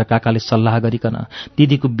 आमा र काकाले सल्लाह गरिकन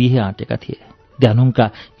दिदीको बिहे आँटेका थिए। ध्यानुङका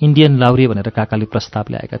इन्डियन लाउरे भनेर काकाले प्रस्ताव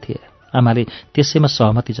ल्याएका थिए। आमाले त्यसैमा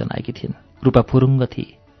सहमति जनाएकी थिइन्। रूपा फुरुङ्ग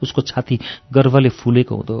थिए, उसको छाती गर्वले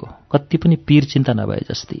फुलेको हुँदो, कति पनि पीर चिन्ता नभए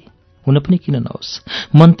जस्ती। हुन पनि किन नहोस्,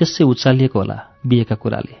 मन त्यसै उचालिएको होला बिहेका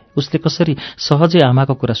कुराले। उसले कसरी सहजै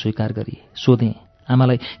आमाको कुरा स्वीकार गरी। सोधेँ,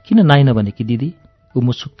 आमालाई किन नाइ नभनेकी दिदी? ऊ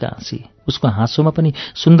मुसुक्क हाँसी। उसको हाँसोमा पनि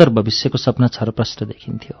सुन्दर भविष्यको सपना छ र प्रश्न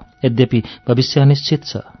देखिन्थ्यो। यद्यपि भविष्य अनिश्चित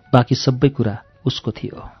छ, बाँकी सबै कुरा उसको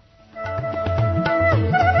थियो।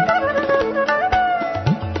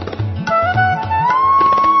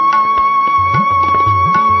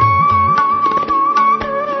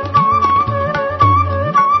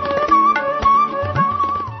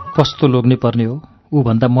 कस्तो लोग्ने पर्ने हो, ऊ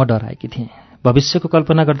भन्दा म डराएकी थिएँ। भविष्यको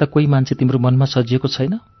कल्पना गर्दा कोही मान्छे तिम्रो मनमा सजिएको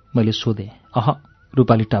छैन? मैले सोधेँ।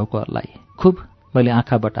 रूपाली टाउको हल्लाई। खुब मैले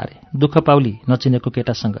आँखा बटारे। दुःख पाउली नचिनेको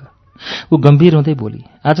केटासँग। ऊ गम्भीर हुँदै बोली,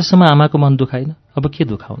 आजसम्म आमाको मन दुखाइन, अब के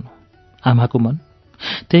दुखाउनु? आमाको मन?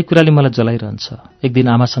 त्यही कुराले मलाई जलाइरहन्छ। एक दिन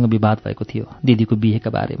आमासँग विवाद भएको थियो दिदीको बिहेका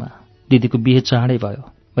बारेमा। दिदीको बिहे चाँडै भयो।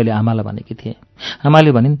 मैले आमालाई भनेकी थिएँ।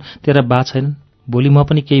 आमाले भनिन्, तेरा बा छैनन्, भोलि म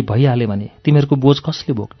पनि केही भइहाले भने तिमीहरूको बोझ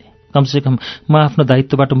कसले बोक्ने? कमसेकम म आफ्नो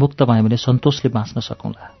दायित्वबाट मुक्त भएँ भने सन्तोषले बाँच्न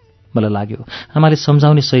सकौँला। मलाई लाग्यो आमाले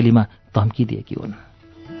सम्झाउने शैलीमा धम्की दिएकी हुन्।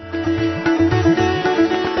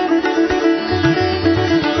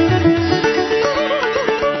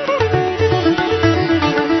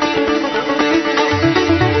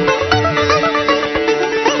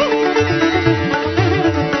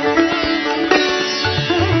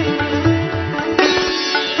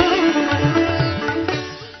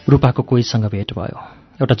 रूपाको कोहीसँग भेट भयो।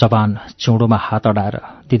 एउटा जवान चिउँडोमा हात अडाएर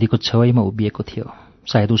दिदीको छेउमा उभिएको थियो।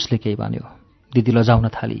 सायद उसले केही भन्यो। दिदी लजाउन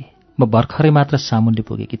थाली। म भर्खरै मात्र सामुन्ने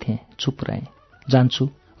पुगेकी थिएँ। चुप रहेँ। जान्छु,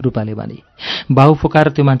 रूपाले भने। बाहु फुकाएर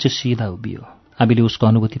त्यो मान्छे सिधा उभियो। हामीले उसको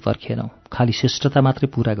अनुभूति पर्खेनौँ, खालि शिष्टता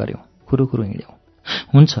मात्रै पूरा गर्यौँ। खुरुखुरु हिँड्यौँ।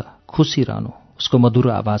 हुन्छ, खुसी रहनु, उसको मधुरो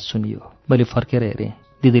आवाज सुनियो। मैले फर्केर हेरेँ।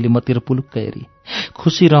 दिदीले मतिर पुलुक्क हेरी।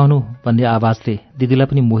 खुसी रहनु भन्ने आवाजले दिदीलाई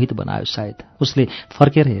पनि मोहित बनायो सायद। उसले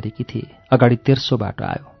फर्केर हेरेकी थिए। अगाडि तेर्सो बाटो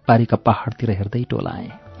आयो। पारीका पहाडतिर हेर्दै टोलाएँ।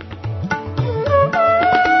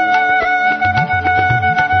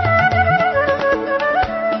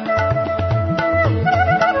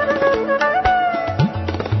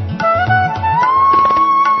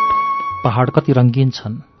 पहाड कति रङ्गीन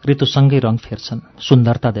छन्, ऋतुसँगै रङ फेर्छन्,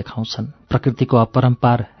 सुन्दरता देखाउँछन्, प्रकृतिको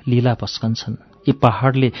अपरम्पार लीला पस्कन्छन्। यी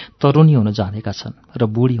पहाडले तरुणी हुन जानेका छन् र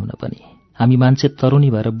बुढी हुन पनि। हामी मान्छे तरुणी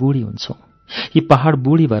भएर बुढी हुन्छौँ। यी पहाड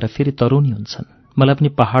बुढी भएर फेरि तरुणी हुन्छन्। मलाई पनि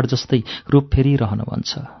पहाड जस्तै रूप फेरिरहन मन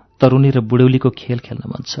छ। तरुणी र बुढौलीको खेल खेल्न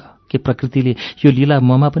मन छ। के प्रकृतिले यो लीला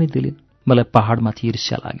ममा पनि दिलिन्? मलाई पहाडमाथि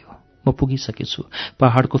ईर्ष्या लाग्यो। म पुगिसकेछु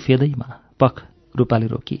पहाडको फेदैमा। पख, रूपाले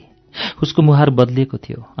रोकी। उसको मुहार बदलिएको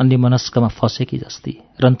थियो, अन्य मनस्कमा फसेकी जस्ती।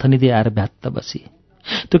 रन्थनिँदै आएर भ्यात्त बसी।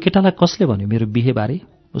 त्यो केटालाई कसले भन्यो मेरो बिहेबारे?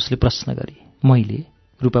 उसले प्रश्न गरी। मैले?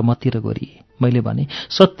 रूपा मतिर गोरी। मैले भने,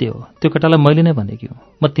 सत्य हो, त्यो केटालाई मैले नै भनेकी हुँ।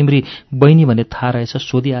 म तिम्री बहिनी भन्ने थाहा रहेछ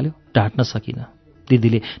सोधिहाल्यो, ढाँट्न सकिनँ।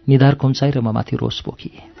 दिदीले निधार खुम्चाएर म माथि रोष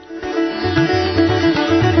पोखी।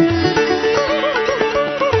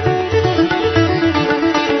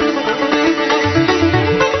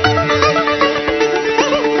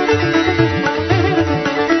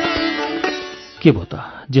 के भयो त?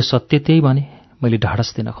 जे सत्य त्यही भने। मैले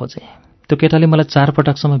ढाडस दिन खोजेँ। त्यो केटाले मलाई 4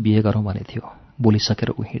 पटकसम्म बिहे गरौँ भने थियो। बोलिसकेर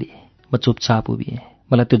ऊ हिँडी। म चुपचाप उभिएँ।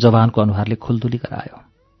 मलाई त्यो जवानको अनुहारले खुल्दुली गरायो।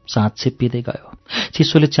 साँझ छिप्पिँदै गयो।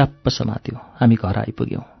 चिसोले च्याप्प समात्यो। हामी घर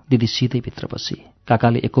आइपुग्यौँ। दिदी सिधै भित्र बसी।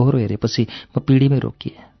 काकाले एकहोरो हेरेपछि म पिँढीमै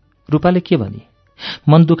रोकिएँ। रूपाले के भनी?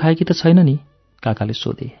 मन दुखाएकी त छैन नि? काकाले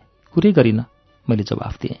सोधे। कुरै गरिन, मैले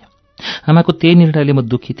जवाफ दिएँ। आमाको त्यही निर्णयले म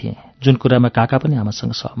दुःखी थिएँ, जुन कुरामा काका पनि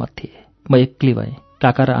आमासँग सहमत थिए। म एक्लै भएँ।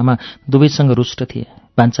 काका र आमा दुवैसँग रुष्ट थिए।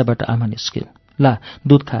 भान्साबाट आमा निस्किन्। ला,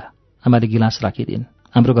 दुध खा। आमाले गिलास राखिदिन्।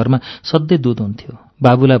 हाम्रो घरमा सधैँ दुध हुन्थ्यो।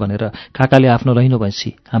 बाबुलाई भनेर काकाले आफ्नो लैनो भैँसी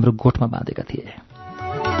हाम्रो गोठमा बाँधेका थिए।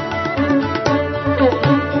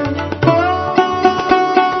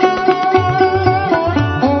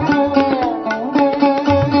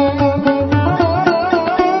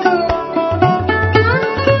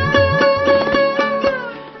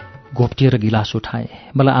 घोप्टिएर गिलास उठाएँ।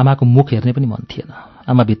 मलाई आमाको मुख हेर्ने पनि मन थिएन।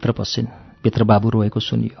 आमा भित्र पसिन्। भित्र बाबु रोएको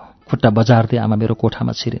सुनियो। खुट्टा बजार्दै आमा मेरो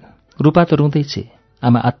कोठामा छिरिन्। रूपा त रुँदै छे।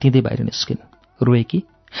 आमा आत्तिँदै बाहिर निस्किन्। रोए कि?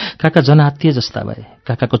 काका झन् आत्तिए जस्ता भए।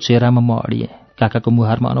 काकाको चेहरामा म अडिएँ। काकाको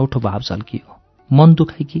मुहारमा अनौठो भाव झल्कियो। मन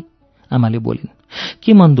दुखाइ कि? आमाले बोलिन्।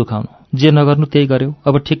 के मन दुखाउनु? जे नगर्नु त्यही गर्यौ,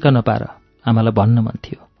 अब ठिक्क नपार। आमालाई भन्न मन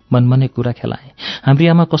थियो। मनमनै कुरा खेलाएँ। हाम्री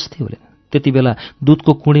आमा कस्ती होलिन्? त्यति बेला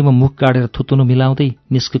दुधको कुँडीमा मुख गाडेर थुतुनु मिलाउँदै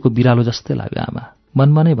निस्केको बिरालो जस्तै लाग्यो आमा।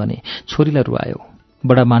 मनमा नै भने, छोरीलाई रुवायो।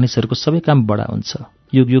 बडा मानिसहरूको सबै काम बडा हुन्छ,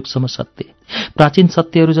 युग युगसम्म सत्य। प्राचीन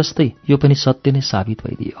सत्यहरू जस्तै यो पनि सत्य नै साबित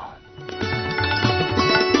भइदियो।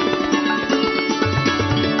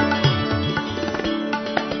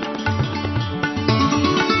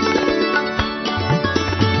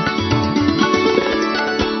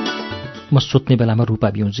 म सुत्ने बेलामा रूपा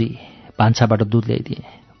बिउजी भान्साबाट दुध ल्याइदिएँ।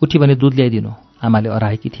 उठी भने दुध ल्याइदिनु। आमाले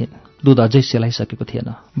अराएकी थिइन्। दुध अझै सेलाइसकेको थिएन।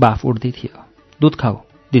 बाफ उड्दै थियो। दुध खाऊ,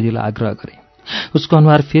 दिदीलाई आग्रह गरे। उसको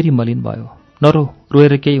अनुहार फेरि मलिन भयो। नरो,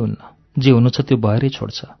 रोएर केही हुन्न। जे हुनु छ त्यो भएरै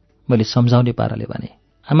छोड्छ। मैले सम्झाउने पाराले भने।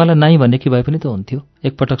 आमालाई नाइ भनेकी भए पनि त हुन्थ्यो।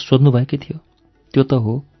 एकपटक सोध्नु भएकै थियो। त्यो त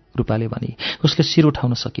हो, रूपाले भने। उसले शिर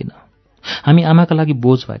उठाउन सकिन। हामी आमाका लागि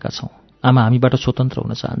बोझ भएका छौँ। आमा हामीबाट स्वतन्त्र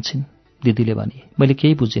हुन चाहन्छन्, दिदीले भने। मैले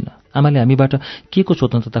केही बुझिनँ। आमाले हामीबाट के को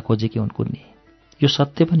स्वतन्त्रता खोजेकी हुन् कुन्नी? यो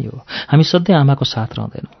सत्य पनि हो। हामी सधैँ आमाको साथ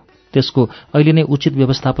रहँदैनौँ। त्यसको अहिले नै उचित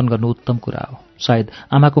व्यवस्थापन गर्नु उत्तम कुरा हो। सायद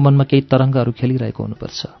आमाको मनमा केही तरङ्गहरू खेलिरहेको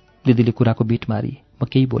हुनुपर्छ। दिदीले कुराको बिट मारी। म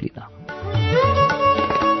केही बोलिनँ।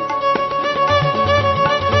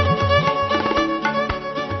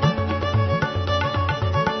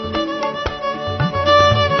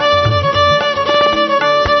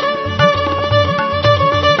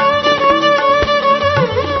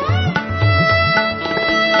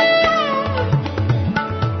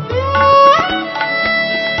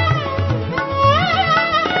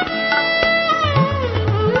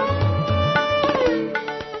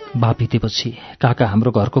 बाप बितेपछि काका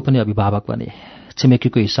हाम्रो घरको पनि अभिभावक बने।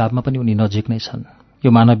 छिमेकीको हिसाबमा पनि उनी नजिक नै छन्।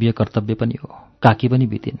 यो मानवीय कर्तव्य पनि हो। काकी पनि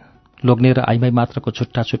बितिन्। लोग्ने र आइमाई मात्रको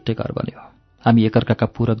छुट्टा छुट्टै घर बन्यो। हामी एकअर्काका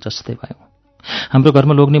पूरक जस्तै भयौँ। हाम्रो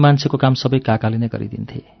घरमा लोग्ने मान्छेको काम सबै काकाले नै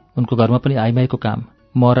गरिदिन्थे। उनको घरमा पनि आइमाईको काम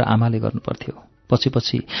म र आमाले गर्नुपर्थ्यो। पछि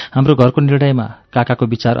पछि हाम्रो घरको निर्णयमा काकाको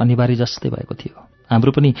विचार अनिवार्य जस्तै भएको थियो।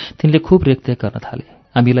 हाम्रो पनि तिनले खुब रेखदेख गर्न थाले।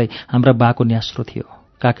 हामीलाई हाम्रा बाको न्यास्रो थियो।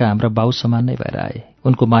 काका हाम्रा बाउ समान नै भएर आए।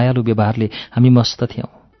 उनको मायालु व्यवहारले हामी मस्त थियौँ।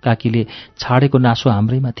 काकीले छाडेको नासो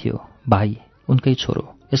हाम्रैमा थियो। भाइ उनकै छोरो।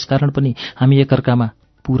 यसकारण पनि हामी एकअर्कामा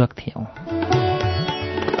पूरक थियौँ।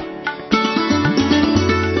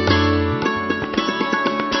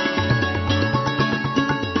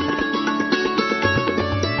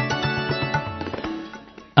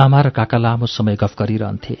 आमा र काका लामो समय गफ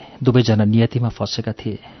गरिरहन्थे। दुवैजना नियतिमा फँसेका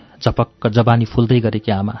थिए। झपक्क जवानी फुल्दै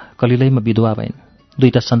गरेकी आमा कलिलैमा विधवा भइन्।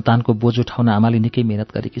 दुईटा सन्तानको बोझ उठाउन आमाले निकै मेहनत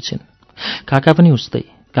गरेकी छिन्। काका पनि उस्तै।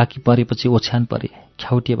 काकी परेपछि ओछ्यान परे,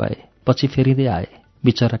 ख्याउटे भए, पछि फेरिँदै आए।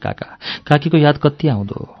 बिचरा काका, काकीको याद कति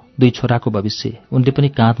आउँदो हो। दुई छोराको भविष्य उनले पनि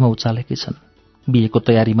काँधमा उचालेकै छन्। बिहेको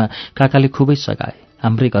तयारीमा काकाले खुबै सघाए।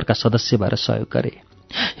 हाम्रै घरका सदस्य भएर सहयोग गरे।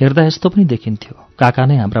 हेर्दा यस्तो पनि देखिन्थ्यो, काका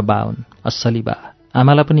नै हाम्रा बा हुन्, अस्सली बा।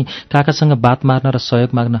 आमालाई पनि काकासँग बात मार्न र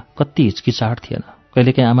सहयोग माग्न कति हिचकिचाहट थिएन।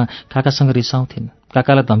 कहिलेकाहीँ आमा काकासँग रिसाउँथिन्,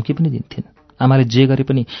 काकालाई धम्की पनि दिन्थिन्। आमाले जे गरे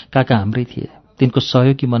पनि काका हाम्रै थिए। तिनको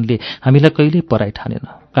सहयोगी मनले हामीलाई कहिल्यै पराई ठानेन।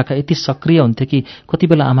 काका यति सक्रिय हुन्थे कि कति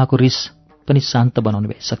बेला आमाको रिस पनि शान्त बनाउनु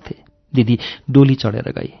भइसक्थे। दिदी डोली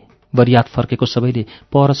चढेर गई। बरियात फर्केको सबैले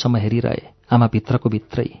परसम्म हेरिरहे। आमा भित्रको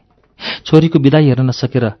भित्रै। छोरीको बिदाई हेर्न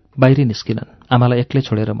नसकेर बाहिरै निस्किनन्। आमालाई एक्लै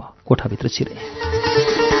छोडेर म कोठाभित्र छिरेँ।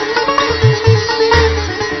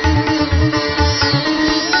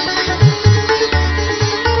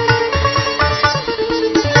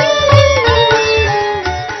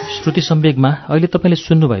 श्रुति सम्वेगमा अहिले तपाईले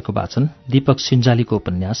सुन्नुभएको वाचन दीपक सिन्जालीको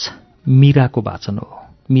उपन्यास मीराको वाचन हो।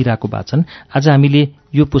 मीराको वाचन आज हामीले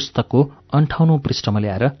यो पुस्तकको 58औं पृष्ठमा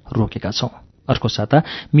ल्याएर रोकेका छौं। अर्को साता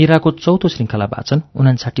मीराको 4औं श्रृङ्खला वाचन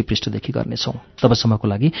 59 पृष्ठदेखि गर्नेछौं। तबसम्मको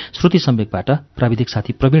लागि श्रुति सम्वेगबाट प्राविधिक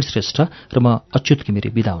साथी प्रवीण श्रेष्ठ र म अच्युत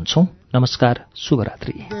घिमिरे बिदा हुन्छौं। नमस्कार,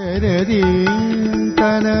 शुभरात्रि।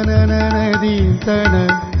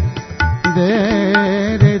 दे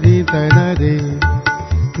रे दी तन रे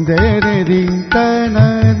दे रे दी तन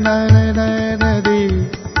न रे दी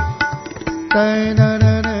तन